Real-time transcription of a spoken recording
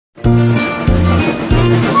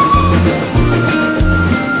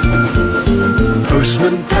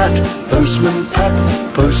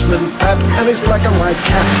Pat, and his black and white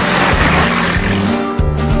cat.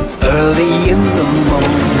 Early in the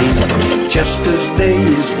morning, just as day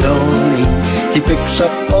is dawning, he picks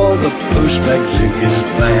up all the post bags in his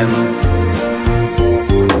van.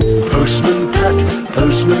 Postman Pat,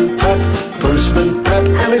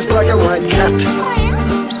 and his black and white cat.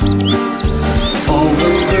 All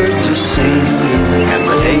the birds are singing, and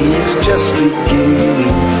the day is just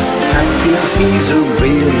beginning. Pat feels he's a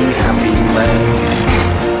really happy man.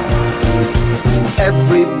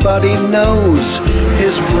 Everybody knows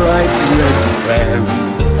his bright red van.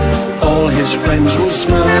 All his friends will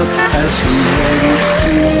smile as he waves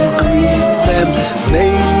to greet them.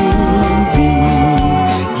 Maybe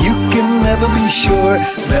you can never be sure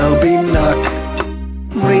there'll be knock,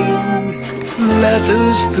 ring,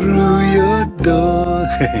 letters through your door.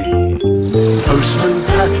 Postman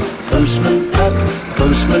Pat,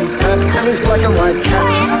 and his black and white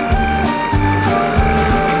cat.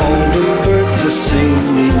 All the birds are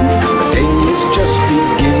singing, the day is just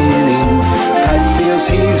beginning. Pat feels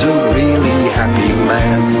he's a really happy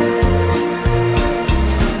man.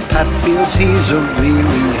 Pat feels he's a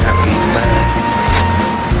really happy man.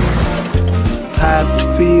 Pat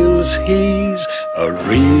feels he's a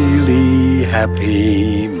really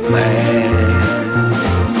happy man.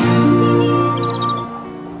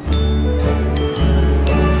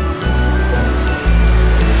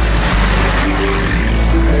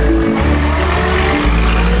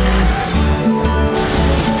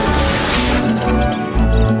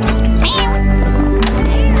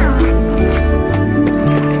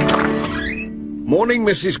 Morning,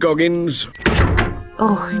 Mrs. Goggins.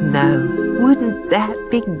 Oh, no. Wouldn't that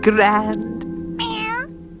be grand?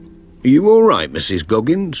 Are you all right, Mrs.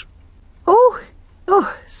 Goggins? Oh,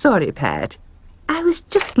 sorry, Pat. I was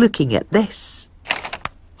just looking at this.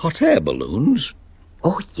 Hot air balloons?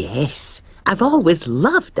 Oh, yes. I've always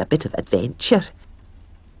loved a bit of adventure.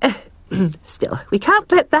 Still, we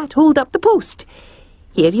can't let that hold up the post.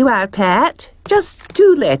 Here you are, Pat. Just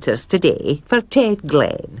 2 letters today for Ted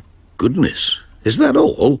Glen. Goodness, is that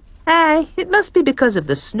all? Aye, it must be because of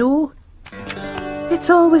the snow. It's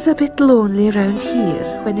always a bit lonely around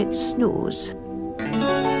here when it snows.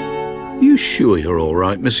 You sure you're all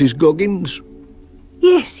right, Mrs. Goggins?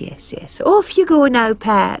 Yes. Off you go now,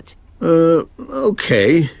 Pat.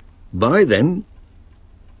 OK. Bye, then.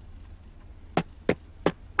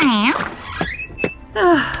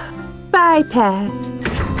 Bye, Pat.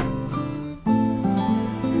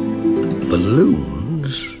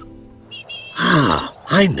 Balloons? Ah,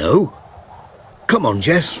 I know. Come on,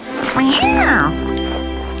 Jess.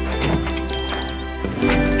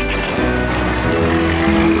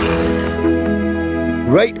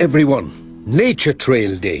 Right, everyone. Nature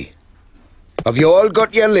Trail Day. Have you all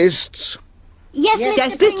got your lists? Yes,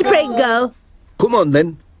 Mr. Pringle. Come on,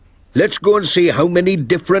 then. Let's go and see how many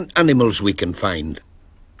different animals we can find.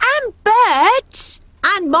 And birds.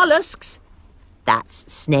 And mollusks. That's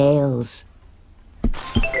snails.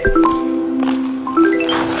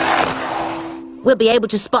 We'll be able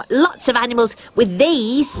to spot lots of animals with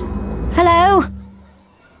these. Hello.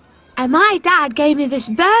 And my dad gave me this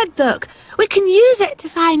bird book. We can use it to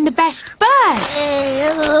find the best birds.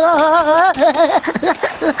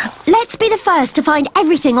 Let's be the first to find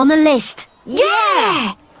everything on the list.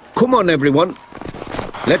 Yeah! Come on, everyone.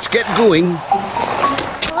 Let's get going.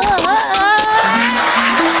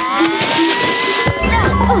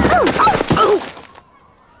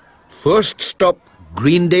 First stop,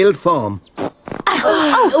 Greendale Farm. Come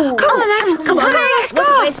on, Adam. Come on, let's go.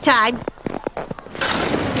 What's waste time?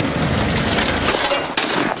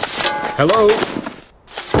 Hello?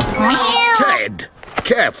 Ted,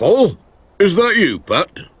 careful. Is that you, Pat?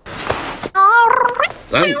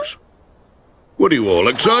 Thanks. What are you all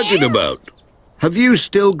excited about? Have you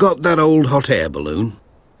still got that old hot air balloon?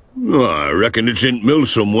 Oh, I reckon it's in mill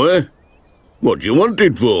somewhere. What do you want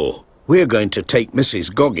it for? We're going to take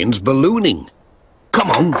Mrs. Goggins ballooning.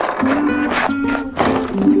 Come on.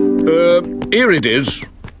 Here it is.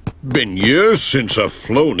 Been years since I've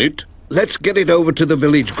flown it. Let's get it over to the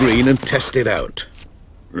village green and test it out.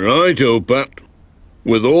 Right-o, Pat.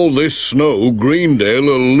 With all this snow,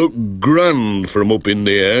 Greendale'll look grand from up in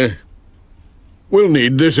the air. We'll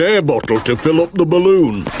need this air bottle to fill up the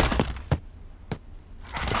balloon.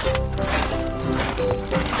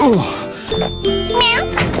 Oh.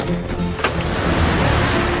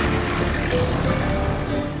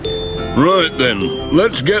 Right then,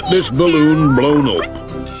 let's get this balloon blown up.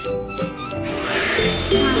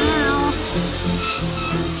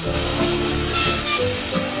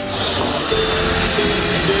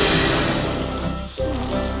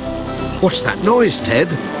 What's that noise, Ted?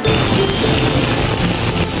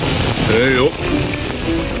 Hey up.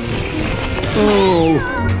 Oh.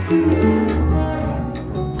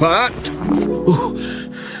 Pat? Oh.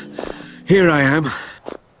 Here I am.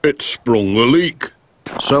 It sprung a leak.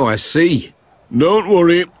 So I see. Don't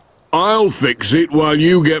worry. I'll fix it while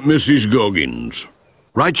you get Mrs. Goggins.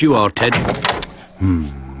 Right you are, Ted.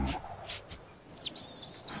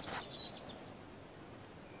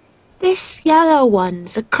 This yellow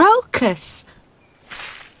one's a crocus.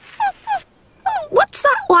 What's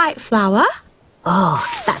that white flower? Oh,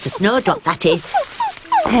 that's a snowdrop, that is.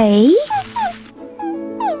 Hey?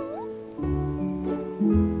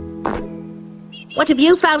 What have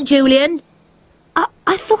you found, Julian?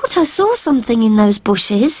 I thought I saw something in those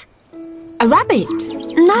bushes. A rabbit?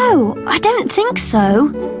 No, I don't think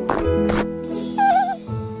so.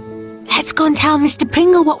 Let's go and tell Mr.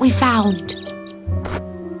 Pringle what we found.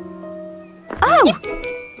 Oh!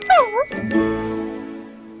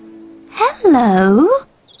 Hello?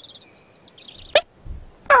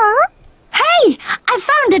 Hey! I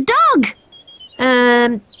found a dog!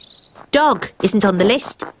 Dog isn't on the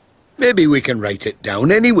list. Maybe we can write it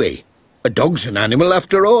down anyway. A dog's an animal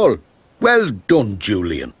after all. Well done,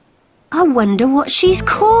 Julian. I wonder what she's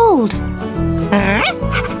called. Hey!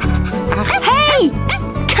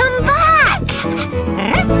 Come back!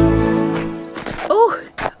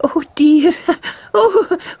 Oh dear.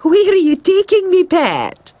 Oh, where are you taking me,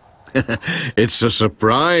 Pet? It's a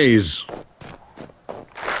surprise.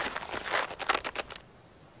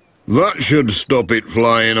 That should stop it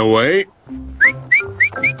flying away.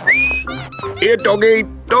 Here, doggy,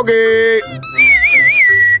 doggy.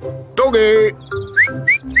 Doggy.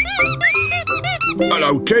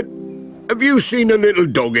 Hello, Ted. Have you seen a little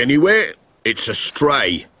dog anywhere? It's a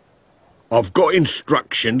stray. I've got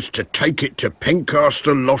instructions to take it to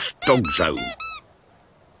Pencaster Lost Dogs Home.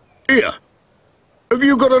 Here. Have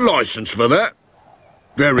you got a licence for that?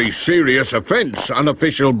 Very serious offence,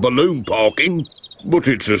 unofficial balloon parking. But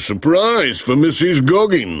it's a surprise for Mrs.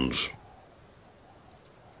 Goggins.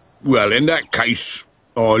 Well, in that case,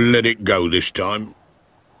 I'll let it go this time.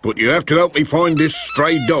 But you have to help me find this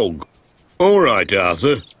stray dog. All right,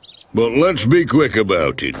 Arthur. But let's be quick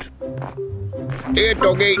about it. Here,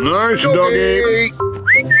 doggy. Nice doggy.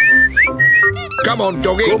 Come on,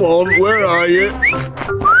 doggy. Come on, where are you?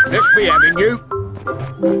 Let's be having you.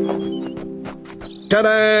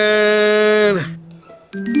 Ta-da!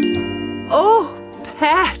 Oh,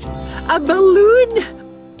 Pet, a balloon.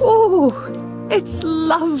 Oh, it's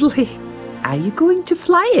lovely. Are you going to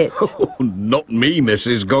fly it? Oh, not me,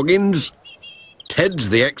 Mrs. Goggins. Ted's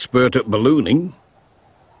the expert at ballooning.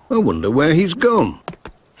 I wonder where he's gone.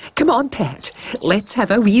 Come on, Pet. Let's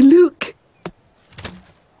have a wee look.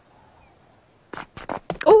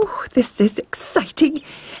 Oh, this is exciting.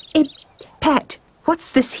 Pet,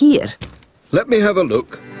 what's this here? Let me have a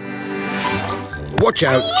look. Watch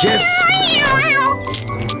out, Jess.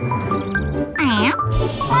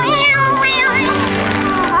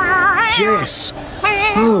 Jess.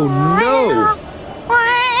 Oh, no.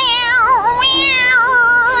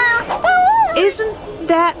 Isn't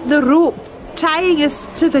that the rope tying us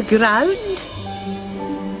to the ground?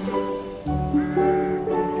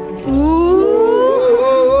 Ooh.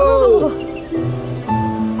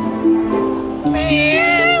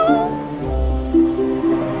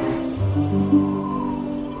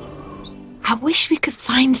 I wish we could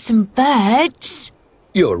find some birds.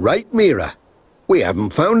 You're right, Mira. We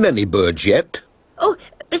haven't found any birds yet. Oh,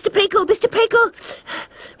 Mr. Prickle, Mr. Prickle.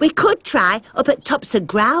 We could try up at tops of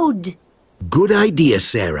ground. Good idea,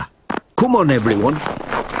 Sarah. Come on, everyone.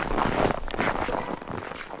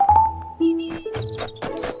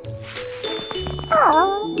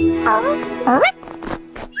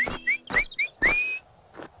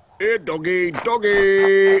 Here, doggy,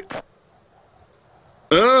 doggy.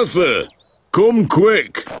 Arthur, come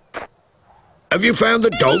quick. Have you found the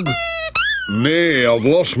dog? Nay, I've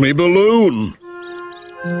lost me balloon.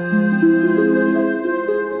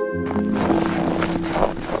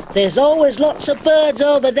 There's always lots of birds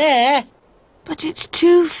over there. But it's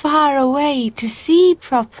too far away to see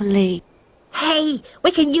properly. Hey,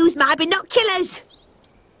 we can use my binoculars.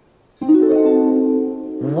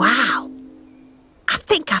 Wow. I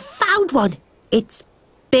think I found one. It's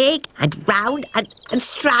big and round and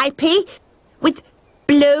stripy with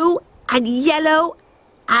blue and yellow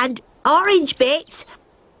and orange bits.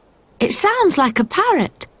 It sounds like a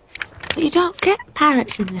parrot. But you don't get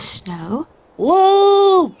parrots in the snow.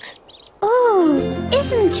 Look! Oh,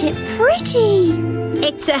 isn't it pretty?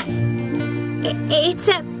 It's a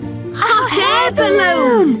hot air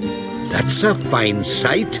balloon. That's a fine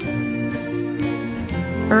sight.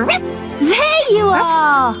 you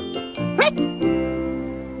are!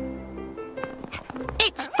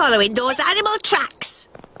 It's following those animal tracks.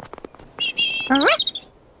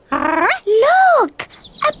 Look!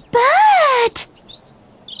 A bird!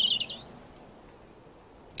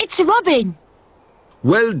 It's a robin.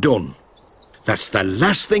 Well done. That's the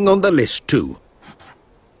last thing on the list, too.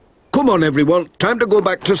 Come on, everyone. Time to go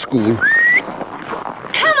back to school.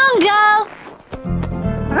 Come on, girl!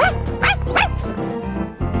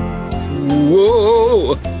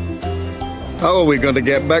 Whoa! How are we going to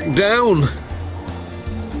get back down?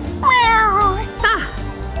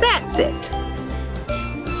 That's it.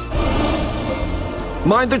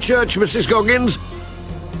 Mind the church, Mrs. Goggins.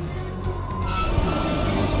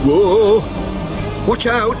 Whoa! Watch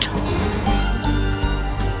out!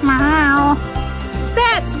 Meow.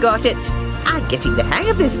 That's got it. I'm getting the hang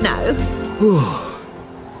of this now.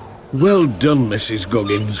 Well done, Mrs.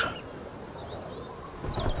 Goggins.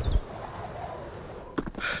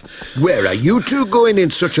 Where are you two going in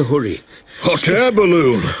such a hurry? Hot air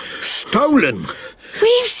balloon! Stolen!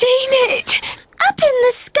 We've seen it! Up in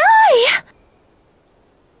the sky!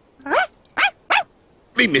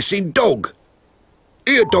 Me missing dog.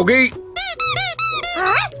 Here, doggy.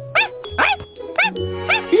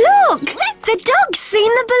 Look! The dog's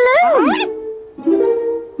seen the balloon!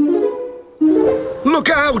 Look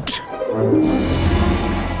out!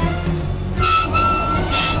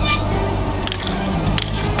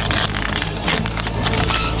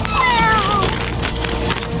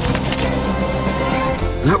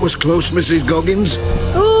 That was close, Mrs. Goggins.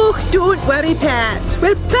 Oh, don't worry, Pat.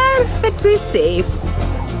 We're perfectly safe.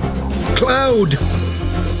 Cloud!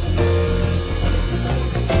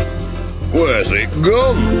 Where's it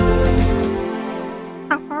gone?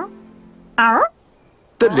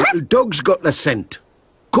 The little dog's got the scent.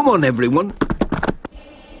 Come on, everyone.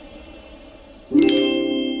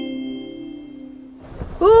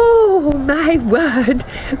 Oh, my word.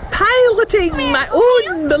 Piloting my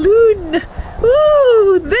own balloon.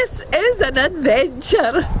 Ooh, this is an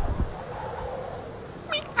adventure.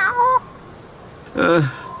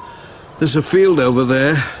 There's a field over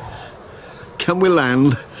there. Can we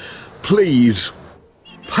land? Please.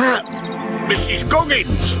 Pat! Mrs.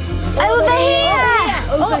 Goggins! Over here!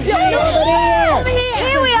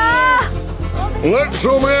 Here we are! Let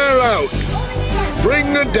some air out. Bring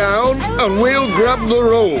her down and we'll grab the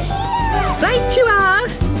rope. Right you are.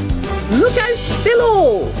 Look out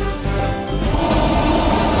below.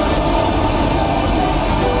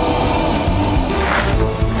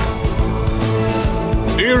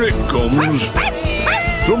 Here it comes.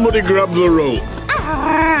 Somebody grab the rope.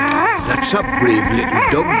 That's a brave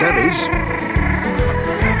little dog, that is.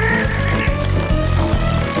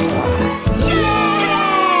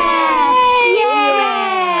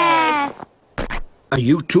 Yeah! Are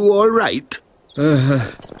you two all right?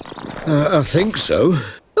 I think so.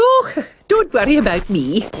 Oh, don't worry about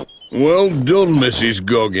me. Well done, Mrs.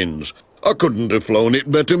 Goggins. I couldn't have flown it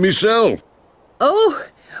better myself. Oh,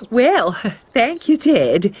 well, thank you,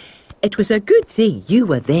 Ted. It was a good thing you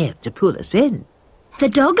were there to pull us in. The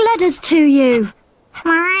dog led us to you.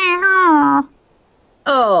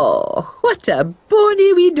 Oh, what a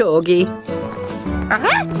bonny wee doggy.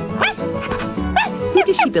 Who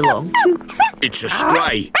does she belong to? It's a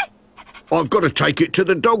stray. I've got to take it to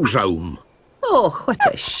the dog's home. Oh, what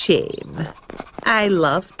a shame. I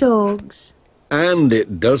love dogs. And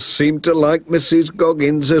it does seem to like Mrs.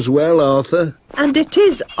 Goggins as well, Arthur. And it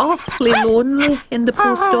is awfully lonely in the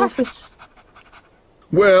post office.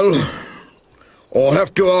 Well, I'll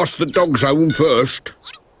have to ask the dog's home first.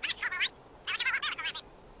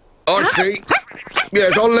 I see.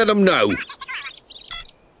 Yes, I'll let them know.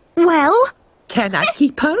 Well? Can I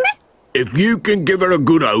keep her? If you can give her a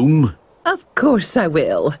good home, Of course I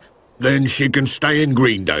will. then she can stay in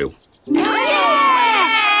Greendale. What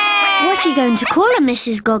are you going to call her,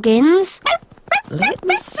 Mrs. Goggins? Let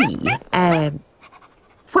me see.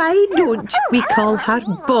 Why don't we call her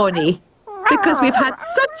Bonnie? Because we've had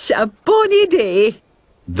such a bonny day.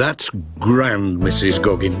 That's grand, Mrs.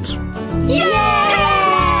 Goggins. Yeah!